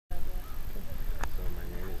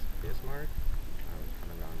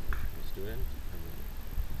student,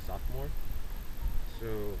 sophomore. So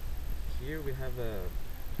here we have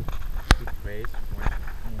two trays.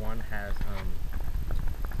 One has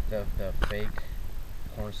the fake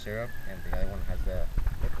corn syrup, and the other one has the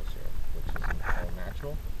maple syrup, which is all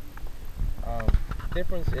natural. Um,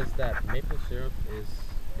 Difference is that maple syrup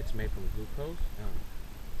it's made from glucose,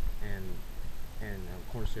 and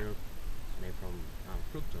corn syrup is made from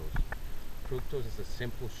fructose. Fructose is a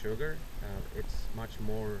simple sugar. It's much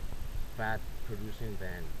more fat producing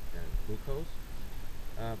than glucose.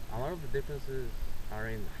 A lot of the differences are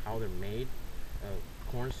in how they're made.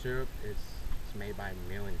 Corn syrup is made by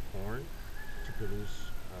milling corn to produce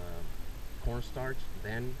cornstarch,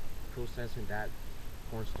 then processing that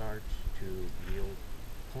cornstarch to yield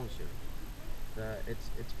corn syrup.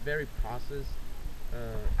 It's very processed.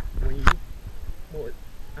 When you well,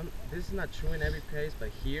 this is not true in every case, but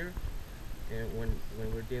here, when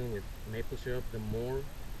we're dealing with maple syrup, you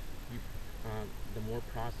the more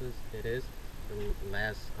processed it is, the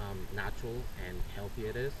less natural and healthy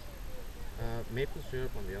it is. Maple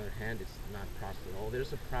syrup, on the other hand, is not processed at all.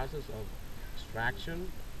 There's a process of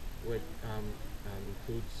extraction, which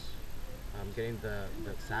includes getting the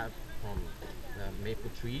sap from the maple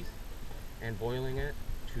trees and boiling it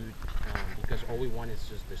to because all we want is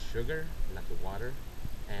just the sugar, not the water,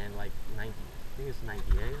 and like 90, I think it's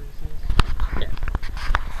 98.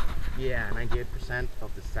 Yeah, yeah, 98%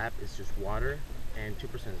 of the sap is just water, and 2%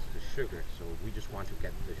 is the sugar. So we just want to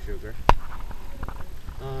get the sugar.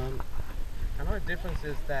 Um, Another difference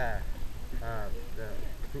is that the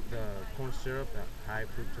corn syrup, the high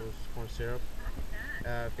fructose corn syrup,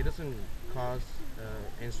 it doesn't cause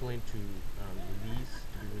insulin to be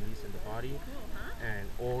released in the body, and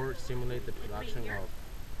or stimulate the production of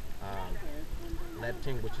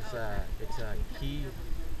leptin, which is it's a key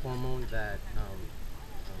hormone that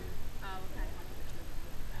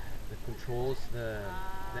controls the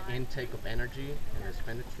intake of energy and the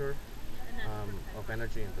expenditure of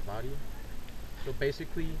energy in the body. So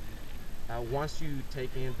basically, once you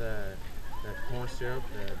take in the corn syrup,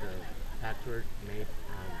 the factory made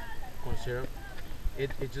corn syrup,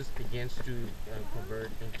 it just begins to convert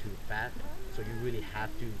into fat. So you really have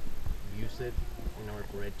to use it in order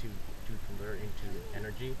for it to convert into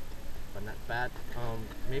energy, but not fat.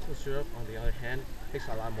 Maple syrup, on the other hand, takes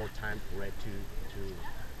a lot more time for it to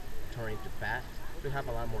turn into fat. You have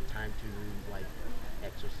a lot more time to like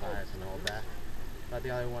exercise and all that, but the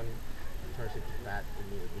other one turns into fat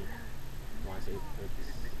immediately once it's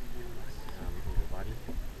in the body.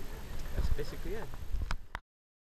 That's basically it.